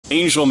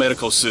Angel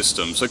Medical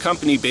Systems, a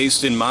company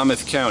based in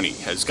Monmouth County,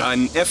 has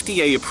gotten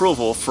FDA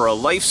approval for a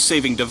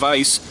life-saving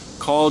device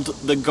called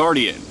the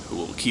Guardian, who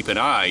will keep an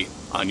eye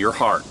on your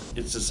heart.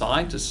 It's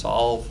designed to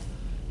solve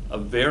a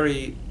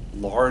very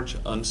large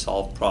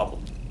unsolved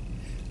problem.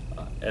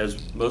 As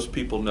most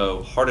people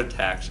know, heart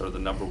attacks are the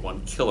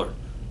 #1 killer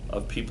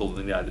of people in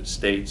the United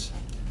States.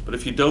 But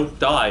if you don't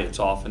die, it's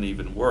often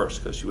even worse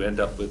because you end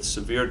up with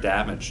severe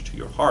damage to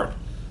your heart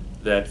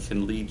that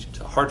can lead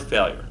to heart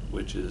failure,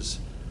 which is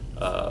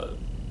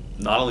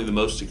not only the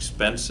most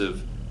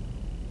expensive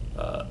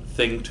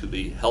thing to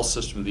the health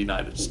system of the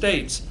United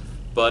States,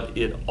 but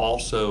it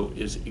also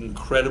is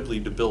incredibly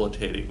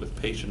debilitating, with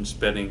patients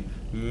spending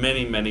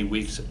many, many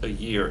weeks a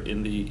year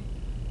in the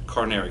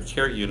coronary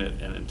care unit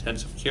and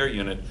intensive care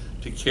unit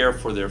to care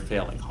for their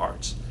failing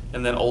hearts.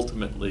 And then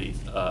ultimately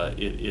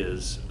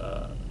it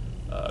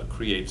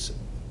creates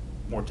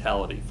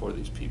mortality for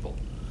these people.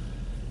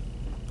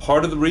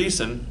 Part of the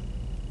reason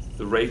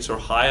the rates are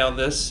high on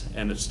this,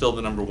 and it's still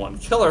the #1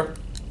 killer,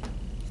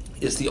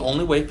 is the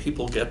only way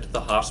people get to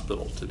the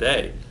hospital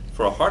today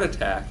for a heart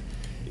attack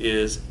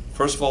is,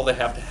 first of all, they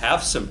have to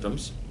have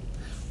symptoms,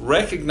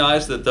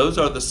 recognize that those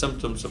are the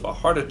symptoms of a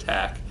heart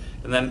attack,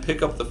 and then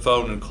pick up the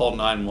phone and call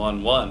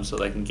 911 so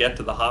they can get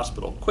to the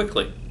hospital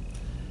quickly.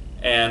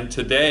 And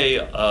today,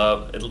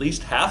 at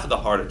least half of the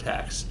heart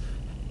attacks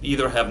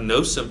either have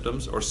no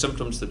symptoms or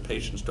symptoms that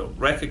patients don't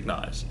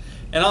recognize.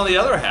 And on the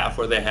other half,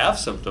 where they have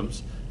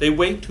symptoms, they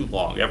wait too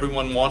long.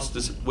 Everyone wants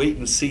to wait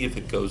and see if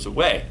it goes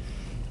away.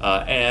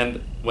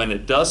 And when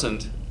it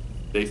doesn't,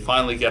 they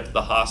finally get to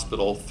the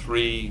hospital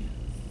 3,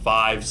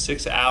 5,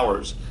 6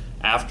 hours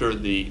after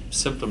the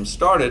symptoms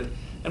started.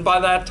 And by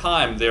that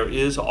time, there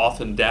is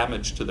often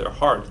damage to their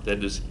heart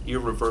that is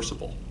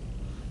irreversible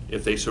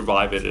if they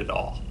survive it at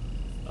all.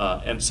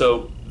 And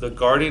so the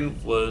Guardian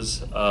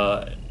was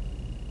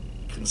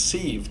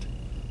conceived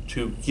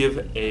to give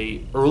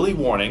an early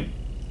warning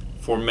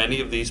for many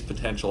of these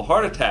potential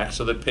heart attacks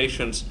so that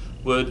patients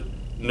would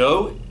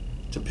know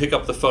to pick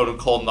up the phone and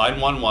call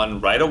 911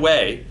 right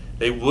away.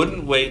 They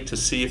wouldn't wait to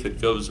see if it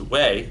goes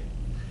away,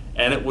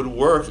 and it would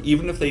work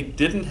even if they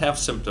didn't have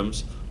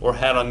symptoms or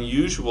had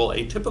unusual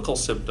atypical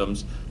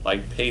symptoms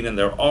like pain in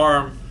their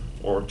arm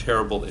or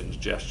terrible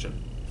indigestion.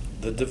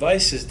 The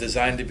device is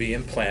designed to be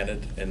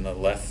implanted in the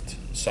left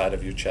side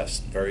of your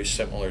chest, very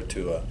similar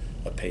to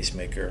a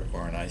pacemaker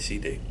or an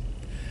ICD.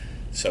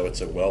 So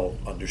it's a well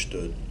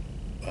understood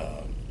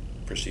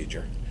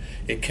procedure.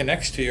 It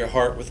connects to your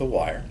heart with a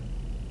wire,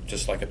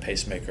 just like a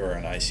pacemaker or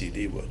an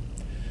ICD would.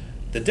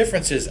 The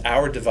difference is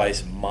our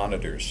device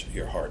monitors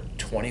your heart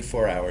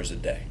 24 hours a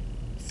day,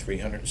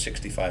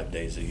 365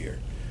 days a year.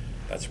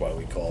 That's why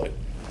we call it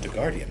the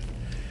Guardian.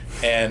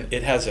 And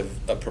it has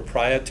a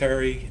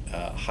proprietary,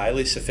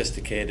 highly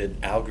sophisticated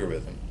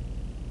algorithm,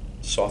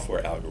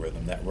 software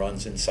algorithm that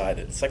runs inside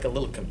it. It's like a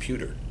little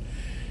computer.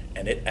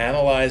 And it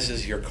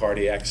analyzes your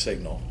cardiac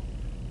signal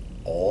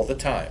all the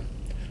time,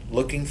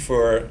 looking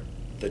for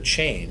the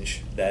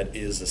change that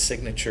is a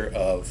signature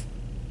of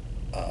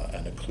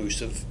an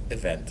occlusive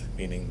event,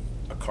 meaning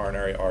a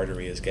coronary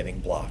artery is getting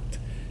blocked,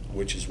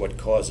 which is what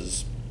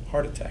causes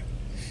heart attack.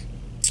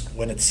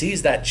 When it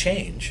sees that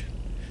change,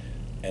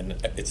 and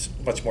it's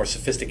much more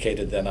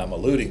sophisticated than I'm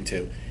alluding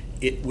to,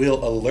 it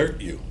will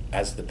alert you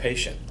as the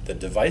patient. The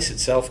device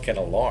itself can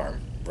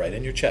alarm right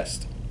in your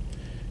chest.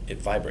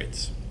 It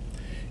vibrates.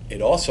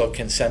 It also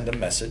can send a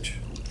message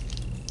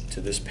to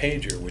this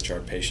pager, which our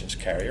patients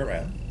carry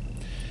around.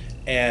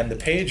 And the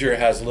pager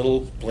has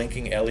little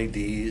blinking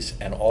LEDs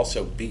and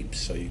also beeps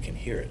so you can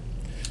hear it.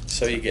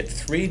 So you get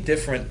 3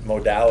 different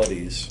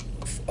modalities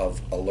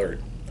of alert.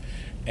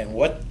 And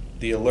what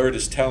the alert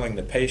is telling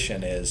the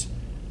patient is,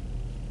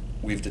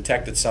 we've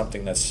detected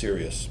something that's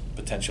serious,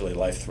 potentially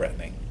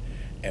life-threatening,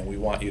 and we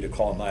want you to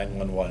call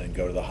 911 and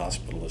go to the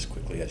hospital as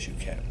quickly as you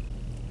can.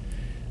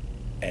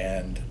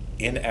 And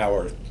in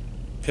our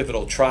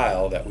pivotal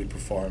trial that we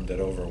performed at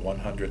over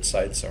 100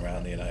 sites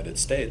around the United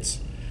States,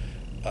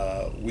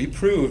 we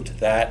proved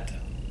that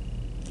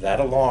that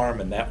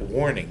alarm and that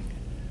warning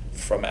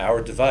from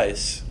our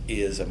device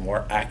is a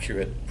more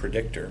accurate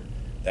predictor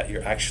that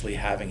you're actually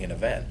having an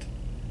event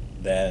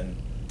than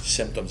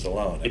symptoms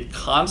alone. It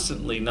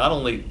constantly not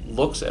only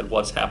looks at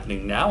what's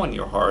happening now in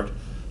your heart,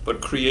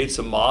 but creates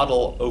a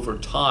model over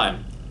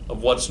time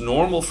of what's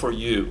normal for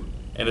you,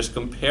 and is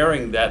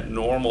comparing that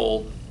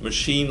normal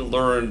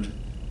machine-learned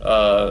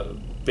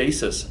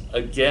basis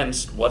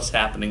against what's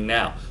happening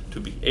now to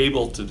be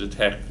able to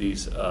detect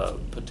these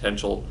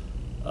potential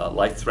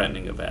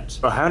life-threatening events.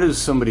 How does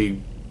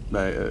somebody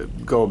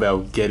go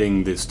about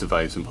getting this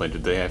device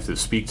implanted? Do they have to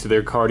speak to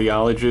their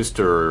cardiologist,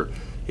 or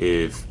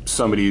if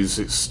somebody's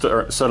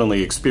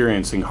suddenly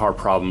experiencing heart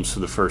problems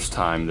for the first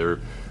time,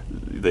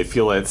 they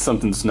feel that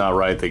something's not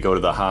right, they go to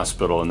the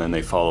hospital and then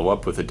they follow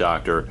up with a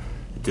doctor,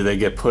 do they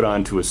get put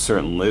onto a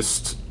certain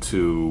list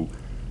to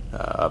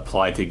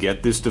apply to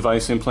get this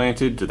device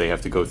implanted? Do they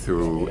have to go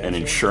through an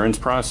insurance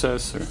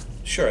process? Or?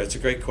 Sure, it's a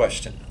great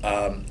question.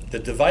 The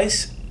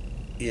device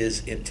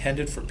is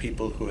intended for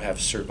people who have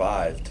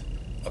survived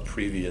a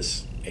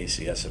previous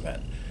ACS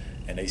event.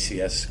 And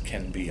ACS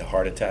can be a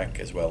heart attack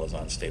as well as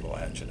unstable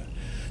angina.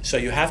 So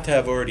you have to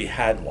have already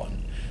had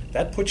one.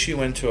 That puts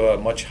you into a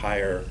much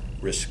higher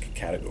risk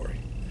category.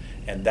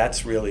 And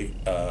that's really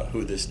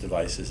who this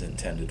device is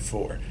intended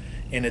for.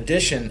 In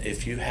addition,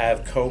 if you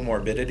have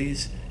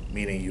comorbidities,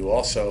 meaning you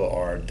also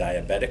are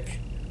diabetic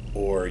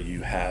or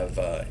you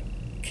have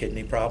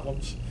kidney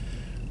problems,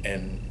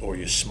 or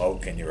you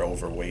smoke and you're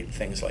overweight,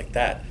 things like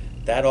that,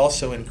 that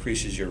also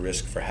increases your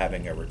risk for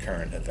having a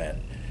recurrent event.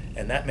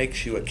 And that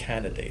makes you a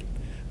candidate.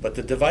 But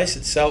the device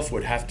itself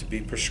would have to be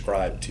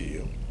prescribed to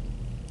you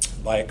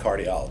by a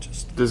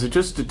cardiologist. Does it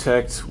just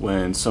detect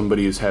when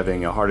somebody is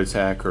having a heart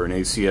attack or an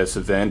ACS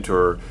event,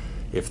 or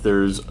if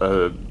there's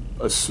a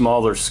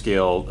smaller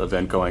scale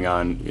event going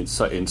on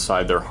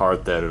inside their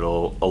heart that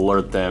it'll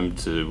alert them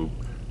to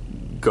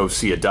go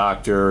see a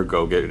doctor,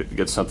 go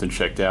get something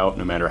checked out,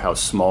 no matter how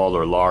small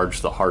or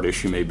large the heart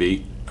issue may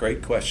be?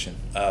 Great question.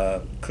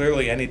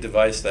 Clearly, any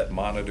device that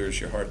monitors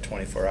your heart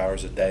 24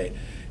 hours a day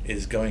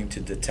is going to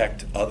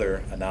detect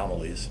other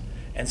anomalies,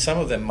 and some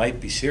of them might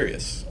be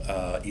serious,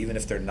 even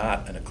if they're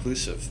not an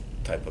occlusive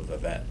type of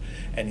event.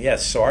 And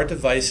yes, so our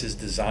device is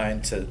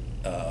designed to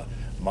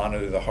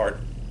monitor the heart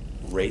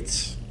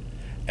rates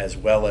as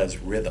well as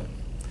rhythm.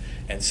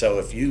 And so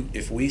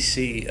if we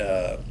see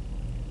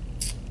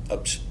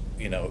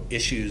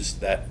issues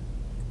that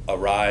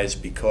arise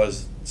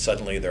because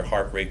suddenly their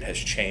heart rate has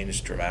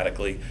changed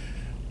dramatically,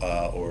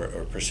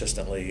 or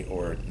persistently,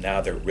 or now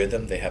their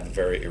rhythm, they have a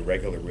very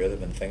irregular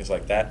rhythm and things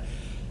like that,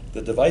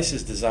 the device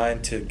is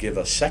designed to give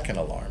a second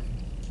alarm.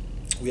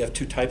 We have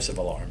two types of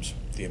alarms.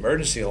 The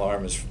emergency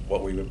alarm is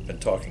what we've been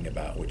talking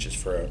about, which is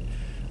for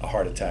a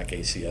heart attack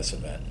ACS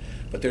event.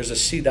 But there's a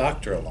see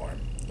doctor alarm,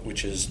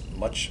 which is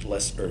much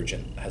less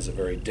urgent, has a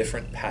very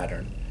different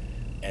pattern,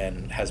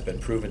 and has been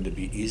proven to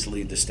be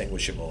easily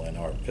distinguishable in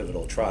our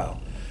pivotal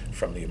trial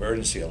from the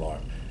emergency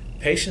alarm.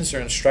 Patients are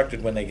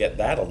instructed when they get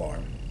that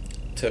alarm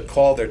to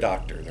call their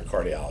doctor, their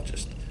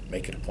cardiologist,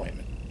 make an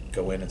appointment,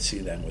 go in and see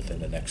them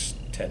within the next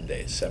 10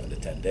 days, 7 to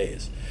 10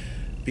 days,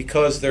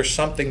 because there's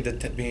something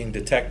being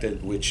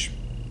detected which,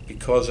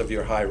 because of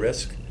your high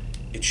risk,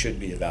 it should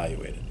be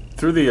evaluated.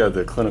 Through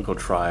the clinical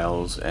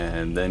trials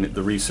and then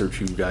the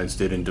research you guys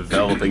did in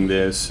developing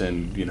this,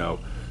 and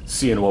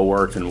seeing what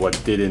worked and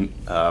what didn't,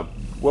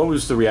 what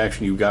was the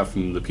reaction you got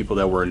from the people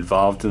that were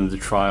involved in the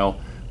trial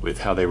with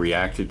how they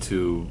reacted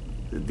to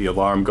the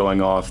alarm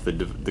going off,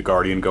 the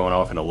Guardian going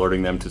off and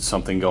alerting them to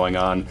something going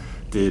on?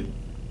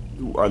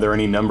 Are there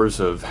any numbers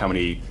of how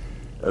many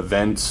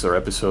events or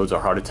episodes or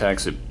heart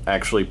attacks it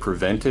actually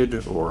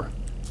prevented? Or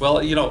well,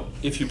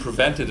 if you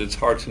prevent it, it's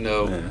hard to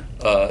know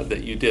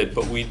that you did.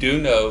 But we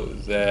do know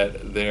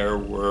that there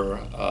were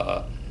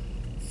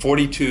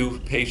 42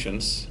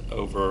 patients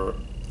over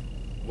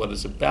what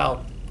is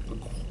about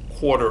a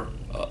quarter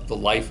the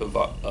life of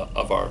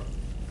our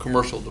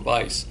commercial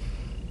device,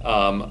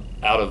 out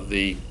of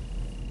the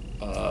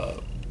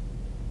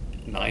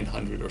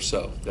 900 or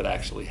so that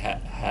actually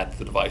had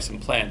the device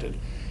implanted,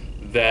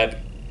 that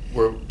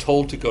were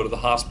told to go to the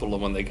hospital,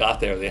 and when they got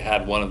there they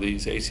had one of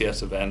these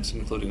ACS events,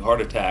 including heart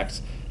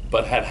attacks,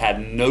 but had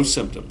no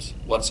symptoms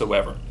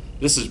whatsoever.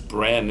 This is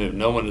brand new.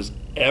 No one has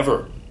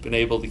ever been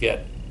able to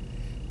get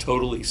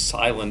totally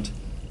silent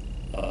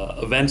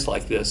events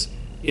like this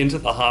into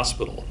the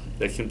hospital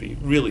that can be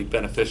really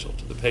beneficial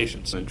to the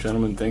patients.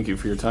 Gentlemen, thank you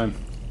for your time.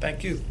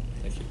 Thank you.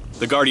 Thank you.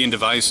 The Guardian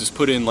device is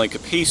put in like a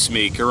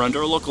pacemaker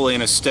under a local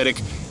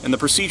anesthetic, and the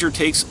procedure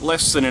takes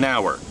less than an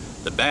hour.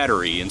 The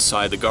battery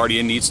inside the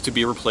Guardian needs to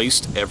be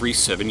replaced every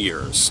 7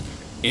 years.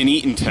 In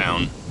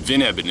Eatontown,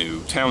 Vin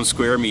Ebenu, Town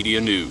Square Media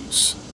News.